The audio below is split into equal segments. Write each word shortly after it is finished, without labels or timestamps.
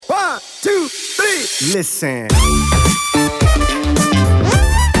Listen.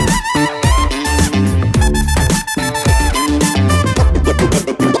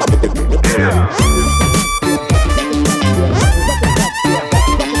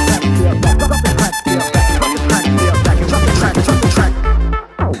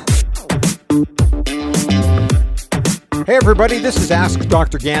 Hey everybody, this is Ask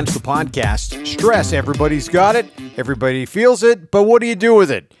Dr. Gans, the podcast. Stress, everybody's got it, everybody feels it, but what do you do with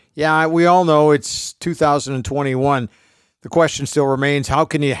it? Yeah, we all know it's 2021. The question still remains, how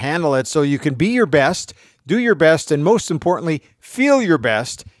can you handle it so you can be your best, do your best, and most importantly, feel your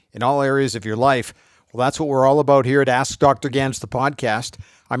best in all areas of your life? Well, that's what we're all about here at Ask Dr. Gans, the podcast.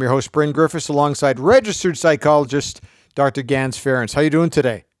 I'm your host, Bryn Griffiths, alongside registered psychologist Dr. Gans Ference. How you doing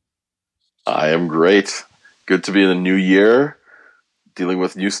today? I am great. Good to be in the new year, dealing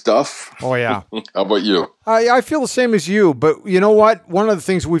with new stuff. Oh, yeah. How about you? I feel the same as you, but you know what? One of the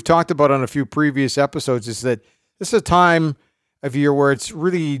things we've talked about on a few previous episodes is that this is a time of year where it's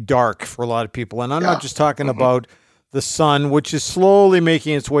really dark for a lot of people. And I'm not just talking about the sun, which is slowly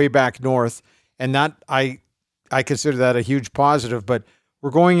making its way back north. And that I consider that a huge positive, but we're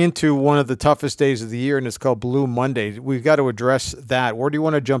going into one of the toughest days of the year, and it's called Blue Monday. We've got to address that. Where do you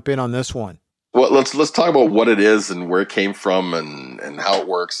want to jump in on this one? Well, let's talk about what it is and where it came from and how it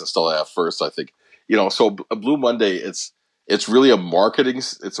works and stuff like that first. I think, so a Blue Monday, it's really a marketing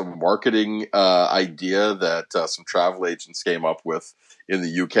idea that some travel agents came up with in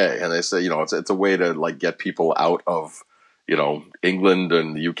the UK, and they say it's a way to like get people out of England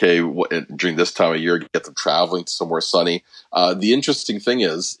and the UK during this time of year, get them traveling to somewhere sunny. The interesting thing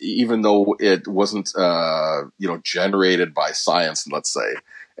is, even though it wasn't generated by science, let's say,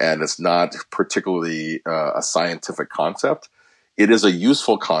 and it's not particularly a scientific concept, it is a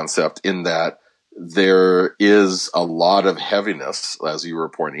useful concept in that there is a lot of heaviness, as you were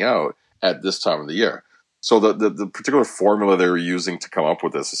pointing out, at this time of the year. So the particular formula they were using to come up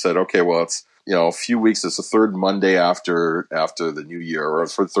with this, they said, okay, well, it's a few weeks. It's the third Monday after the new year, or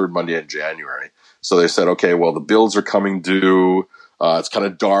for the third Monday in January. So they said, okay, well, the bills are coming due. It's kind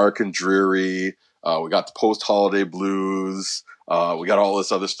of dark and dreary. We got the post-holiday blues. We got all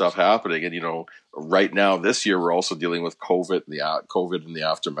this other stuff happening. And, right now this year, we're also dealing with COVID and the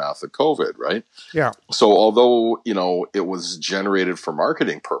aftermath of COVID, right? Yeah. So although, it was generated for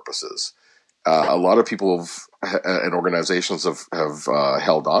marketing purposes, a lot of people and organizations have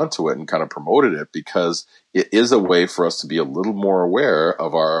held on to it and kind of promoted it because it is a way for us to be a little more aware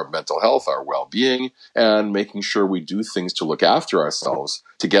of our mental health, our well-being, and making sure we do things to look after ourselves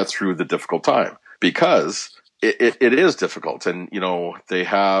to get through the difficult time. Because it is difficult, and they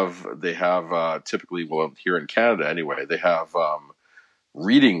have typically, well, here in Canada anyway, they have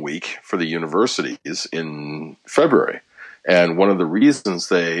reading week for the universities in February. And one of the reasons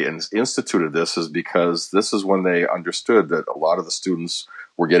they instituted this is because this is when they understood that a lot of the students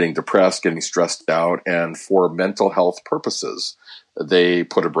were getting depressed, getting stressed out, and for mental health purposes, they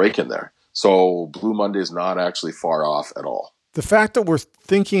put a break in there. So Blue Monday is not actually far off at all. The fact that we're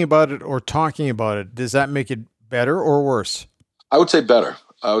thinking about it or talking about it, does that make it better or worse? I would say better.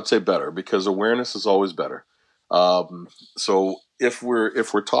 Because awareness is always better. So if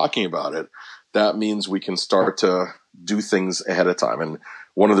we're talking about it, that means we can start to do things ahead of time. And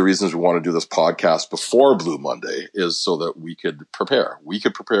one of the reasons we want to do this podcast before Blue Monday is so that we could prepare. We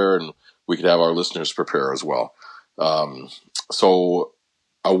could prepare, and we could have our listeners prepare as well. So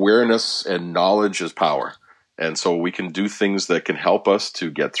awareness and knowledge is power. And so we can do things that can help us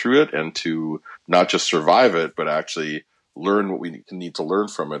to get through it and to not just survive it, but actually learn what we need to learn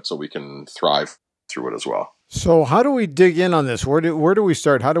from it so we can thrive through it as well. So how do we dig in on this? Where do we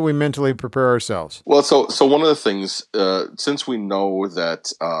start? How do we mentally prepare ourselves? Well, so one of the things, since we know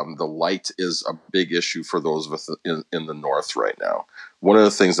that the light is a big issue for those of us in the north right now, one of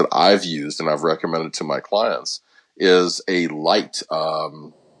the things that I've used and I've recommended to my clients is a light.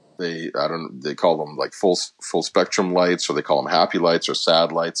 They call them like full spectrum lights, or they call them happy lights or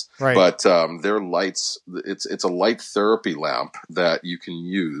sad lights. Right. But they're lights. It's a light therapy lamp that you can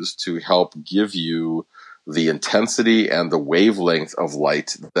use to help give you the intensity and the wavelength of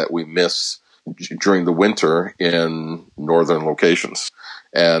light that we miss during the winter in northern locations.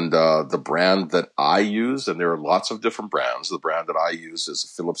 And the brand that I use, and there are lots of different brands, the brand that I use is a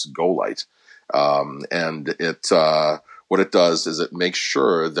Philips Go Light. And what it does is it makes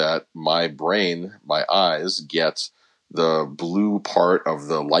sure that my brain, my eyes, get the blue part of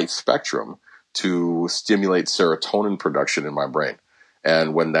the light spectrum to stimulate serotonin production in my brain.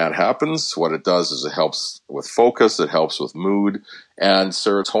 And when that happens, what it does is it helps with focus, it helps with mood, and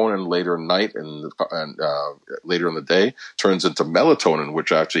serotonin later in night and later in the day turns into melatonin,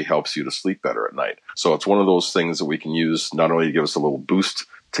 which actually helps you to sleep better at night. So it's one of those things that we can use not only to give us a little boost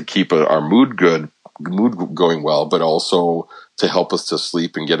to keep our mood going well, but also to help us to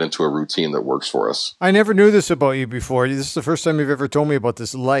sleep and get into a routine that works for us. I never knew this about you before. This is the first time you've ever told me about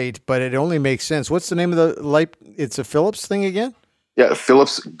this light, but it only makes sense. What's the name of the light? It's a Philips thing again? Yeah,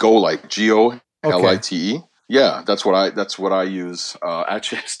 Philips Go Light, GOLITE. Okay. Yeah, that's what I use.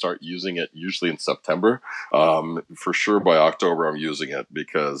 Actually, I start using it usually in September. For sure, by October, I'm using it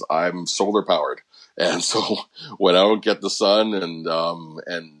because I'm solar powered, and so when I don't get the sun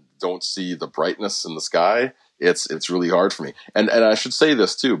and don't see the brightness in the sky, it's really hard for me. And I should say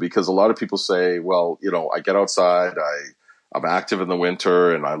this too, because a lot of people say, well, I get outside, I'm active in the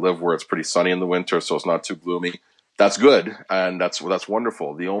winter, and I live where it's pretty sunny in the winter, so it's not too gloomy. That's good, and that's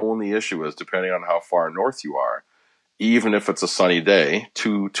wonderful. The only issue is, depending on how far north you are, even if it's a sunny day,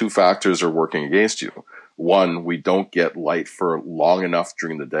 two factors are working against you. One, we don't get light for long enough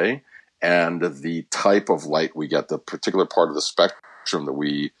during the day, and the type of light we get, the particular part of the spectrum that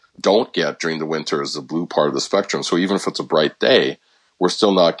we don't get during the winter is the blue part of the spectrum. So even if it's a bright day, we're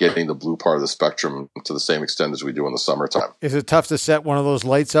still not getting the blue part of the spectrum to the same extent as we do in the summertime. Is it tough to set one of those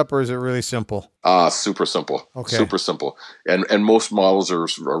lights up, or is it really simple? Super simple. Okay. Super simple. And most models are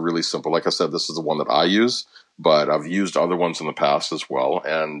really simple. Like I said, this is the one that I use, but I've used other ones in the past as well.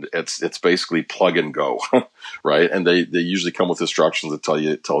 And it's basically plug and go, right? And they usually come with instructions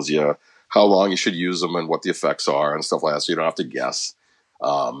that tells you how long you should use them and what the effects are and stuff like that. So you don't have to guess.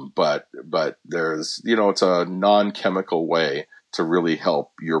 But there's, it's a non-chemical way to really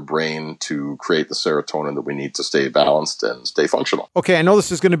help your brain to create the serotonin that we need to stay balanced and stay functional. Okay, I know this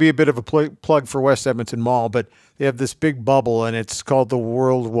is going to be a bit of a plug for West Edmonton Mall, but they have this big bubble, and it's called the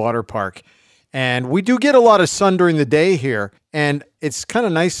World Water Park. And we do get a lot of sun during the day here, and it's kind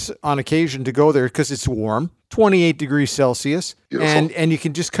of nice on occasion to go there because it's warm, 28 degrees Celsius, Beautiful. and you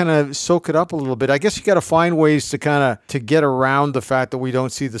can just kind of soak it up a little bit. I guess you got to find ways to get around the fact that we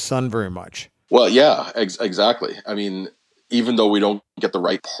don't see the sun very much. Well, yeah, exactly. I mean, even though we don't get the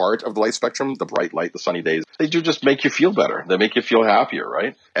right part of the light spectrum, the bright light, the sunny days, they do just make you feel better. They make you feel happier,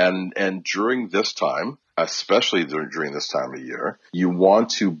 right? And during this time, especially during this time of year, you want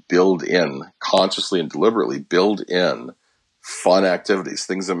to build in, consciously and deliberately build in fun activities,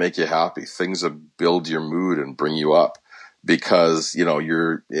 things that make you happy, things that build your mood and bring you up. Because,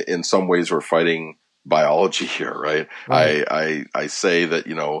 you're, in some ways, we're fighting biology here, right? I say that,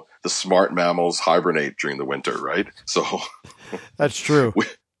 the smart mammals hibernate during the winter, right? So that's true.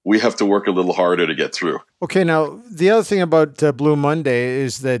 We have to work a little harder to get through. Okay, now the other thing about Blue Monday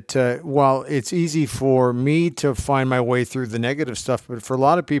is that while it's easy for me to find my way through the negative stuff, but for a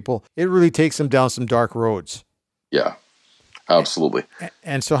lot of people, it really takes them down some dark roads. Yeah. Absolutely.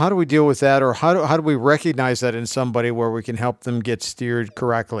 And so how do we deal with that, or how do we recognize that in somebody where we can help them get steered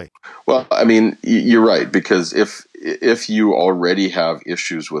correctly? Well, I mean, you're right, because if you already have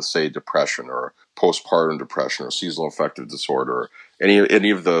issues with, say, depression or postpartum depression or seasonal affective disorder, or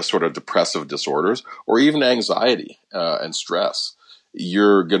any of the sort of depressive disorders, or even anxiety and stress,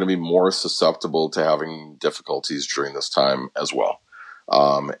 you're going to be more susceptible to having difficulties during this time as well.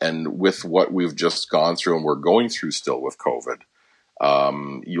 And with what we've just gone through and we're going through still with COVID,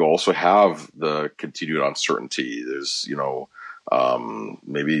 you also have the continued uncertainty. There's,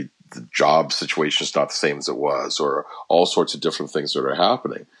 maybe the job situation is not the same as it was, or all sorts of different things that are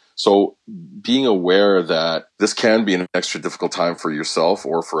happening. So being aware that this can be an extra difficult time for yourself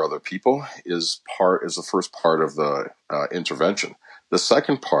or for other people is the first part of the intervention. The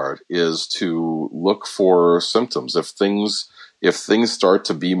second part is to look for symptoms. If things start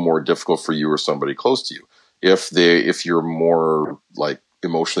to be more difficult for you or somebody close to you, if you're more like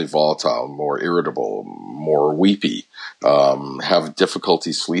emotionally volatile, more irritable, more weepy, have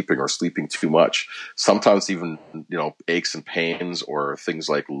difficulty sleeping or sleeping too much, sometimes even, aches and pains or things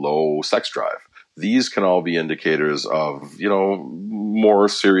like low sex drive. These can all be indicators of, more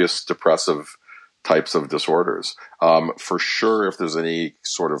serious depressive types of disorders. For sure, if there's any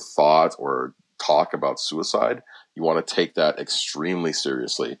sort of thought or talk about suicide, you want to take that extremely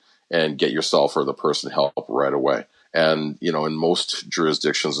seriously and get yourself or the person help right away. And, in most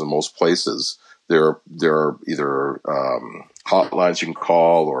jurisdictions, in most places, there are either hotlines you can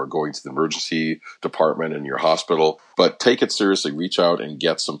call or going to the emergency department in your hospital. But take it seriously. Reach out and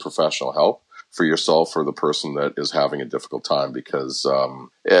get some professional help for yourself or the person that is having a difficult time, because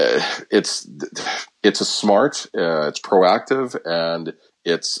it's a smart, it's proactive, and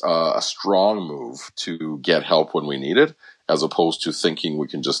it's a strong move to get help when we need it. as opposed to thinking we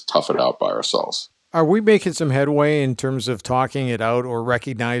can just tough it out by ourselves. Are we making some headway in terms of talking it out or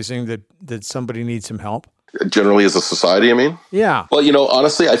recognizing that somebody needs some help? Generally as a society, I mean? Yeah. Well,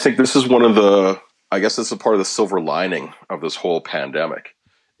 honestly, I think this is I guess this is part of the silver lining of this whole pandemic,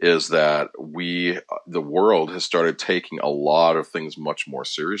 is that the world has started taking a lot of things much more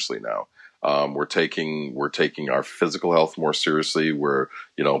seriously now. We're taking our physical health more seriously. We're,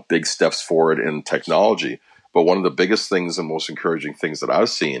 big steps forward in technology. But one of the biggest things and most encouraging things that I've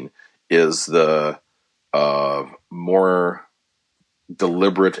seen is the more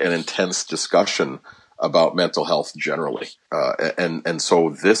deliberate and intense discussion about mental health generally. And so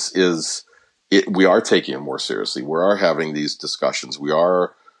this is it. We are taking it more seriously. We are having these discussions. We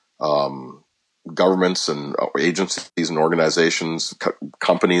are governments and agencies and organizations,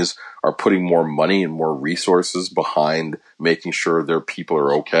 companies are putting more money and more resources behind making sure their people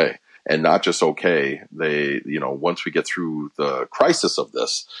are okay. And not just okay, once we get through the crisis of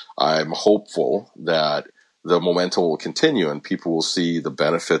this, I'm hopeful that the momentum will continue and people will see the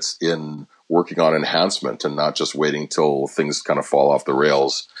benefits in working on enhancement and not just waiting till things kind of fall off the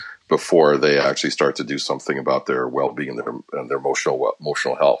rails before they actually start to do something about their well-being and their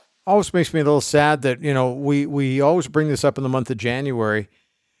emotional health. Always makes me a little sad that, we always bring this up in the month of January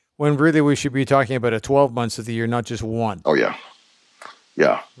when really we should be talking about 12 months of the year, not just one. Oh, yeah.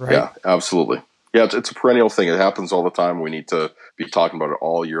 Yeah. Right? Yeah, absolutely. Yeah, it's a perennial thing. It happens all the time. We need to be talking about it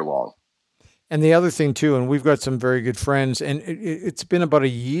all year long. And the other thing, too, and we've got some very good friends, and it's been about a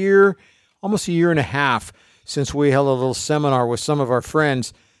year, almost a year and a half since we held a little seminar with some of our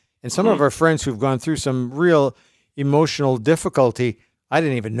friends, and some of our friends who've gone through some real emotional difficulty. I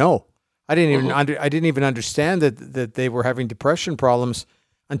didn't even know. I didn't even understand that they were having depression problems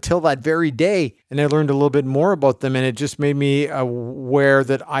until that very day. And I learned a little bit more about them. And it just made me aware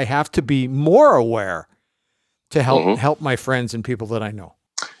that I have to be more aware to help my friends and people that I know.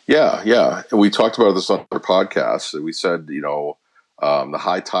 Yeah. Yeah. And we talked about this on our podcast. We said, the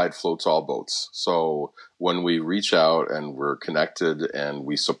high tide floats all boats. So when we reach out and we're connected and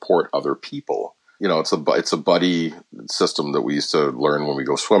we support other people, it's a buddy system that we used to learn when we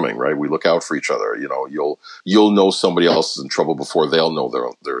go swimming, right? We look out for each other. You'll know somebody else is in trouble before they'll know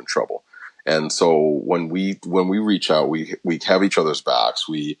they're in trouble. And so when we reach out, we have each other's backs.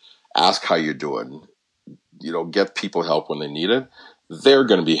 We ask how you're doing. Get people help when they need it. They're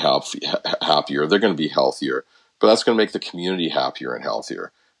going to be happier. They're going to be healthier. But that's going to make the community happier and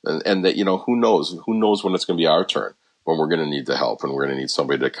healthier. And that who knows when it's going to be our turn, when we're going to need the help, and we're going to need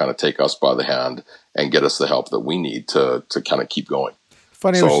somebody to kind of take us by the hand and get us the help that we need to kind of keep going.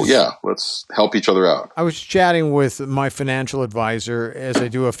 Let's help each other out. I was chatting with my financial advisor, as I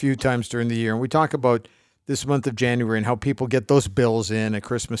do a few times during the year, and we talk about this month of January and how people get those bills in at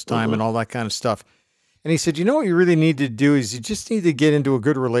Christmas time and all that kind of stuff. And he said, what you really need to do is you just need to get into a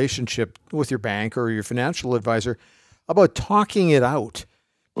good relationship with your bank or your financial advisor about talking it out.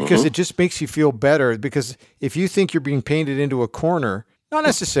 Because it just makes you feel better. Because if you think you're being painted into a corner, not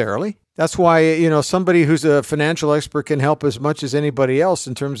necessarily. That's why, somebody who's a financial expert can help as much as anybody else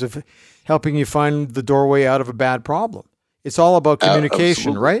in terms of helping you find the doorway out of a bad problem. It's all about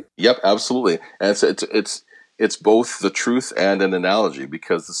communication, right? Yep, absolutely. And it's both the truth and an analogy,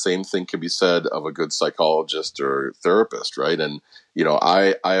 because the same thing can be said of a good psychologist or therapist, right? And,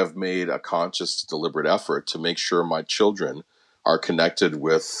 I have made a conscious, deliberate effort to make sure my children are connected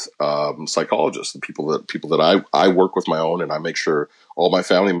with psychologists, the people that I work with my own, and I make sure all my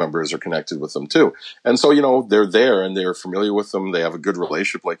family members are connected with them too. And so, they're there and they're familiar with them. They have a good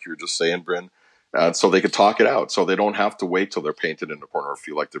relationship, like you were just saying, Bryn. So they could talk it out. So they don't have to wait till they're painted in a corner or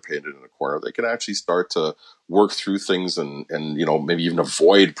feel like they're painted in a corner. They can actually start to work through things and maybe even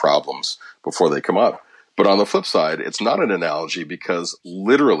avoid problems before they come up. But on the flip side, it's not an analogy, because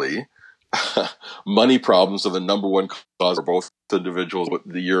literally money problems are the number one cause for both individuals.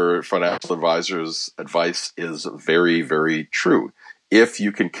 Your financial advisor's advice is very, very true. If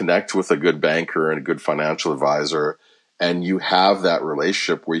you can connect with a good banker and a good financial advisor, and you have that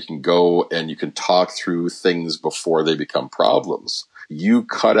relationship where you can go and you can talk through things before they become problems, you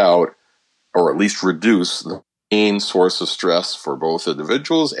cut out, or at least reduce, the main source of stress for both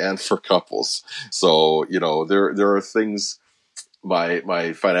individuals and for couples. So, there are things.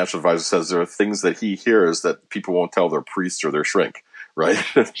 My financial advisor says there are things that he hears that people won't tell their priest or their shrink, right?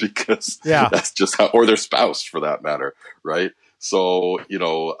 Because that's just how, or their spouse for that matter, right? So,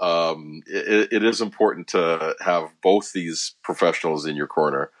 it is important to have both these professionals in your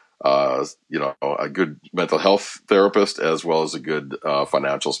corner, a good mental health therapist as well as a good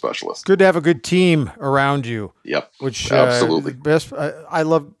financial specialist. Good to have a good team around you. Yep. Which absolutely best. I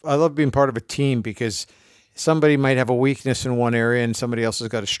love being part of a team, because somebody might have a weakness in one area and somebody else has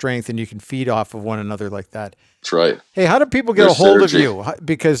got a strength, and you can feed off of one another like that. That's right. Hey, how do people get a hold of you?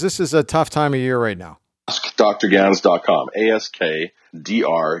 Because this is a tough time of year right now. AskDrGans.com. AskDrGanz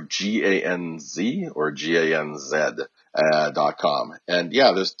or GANZ.com. And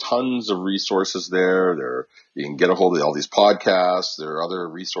yeah, there's tons of resources there. You can get a hold of all these podcasts. There are other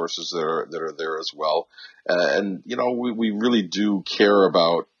resources that are there as well. And we really do care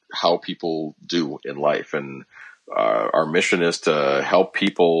about how people do in life. And our mission is to help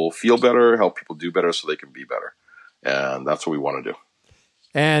people feel better, help people do better so they can be better. And that's what we want to do.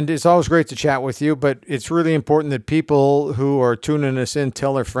 And it's always great to chat with you, but it's really important that people who are tuning us in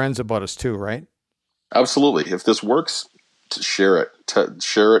tell their friends about us too, right? Absolutely. If this works, share it.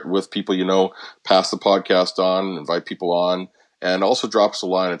 Share it with people pass the podcast on, invite people on, and also drop us a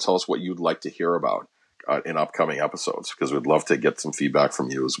line and tell us what you'd like to hear about in upcoming episodes, because we'd love to get some feedback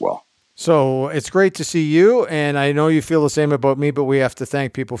from you as well. So it's great to see you, and I know you feel the same about me, but we have to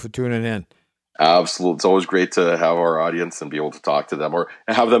thank people for tuning in. Absolutely. It's always great to have our audience and be able to talk to them or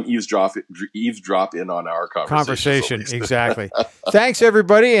have them eavesdrop in on our conversation. Exactly. Thanks,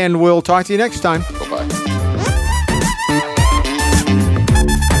 everybody, and we'll talk to you next time. Bye-bye.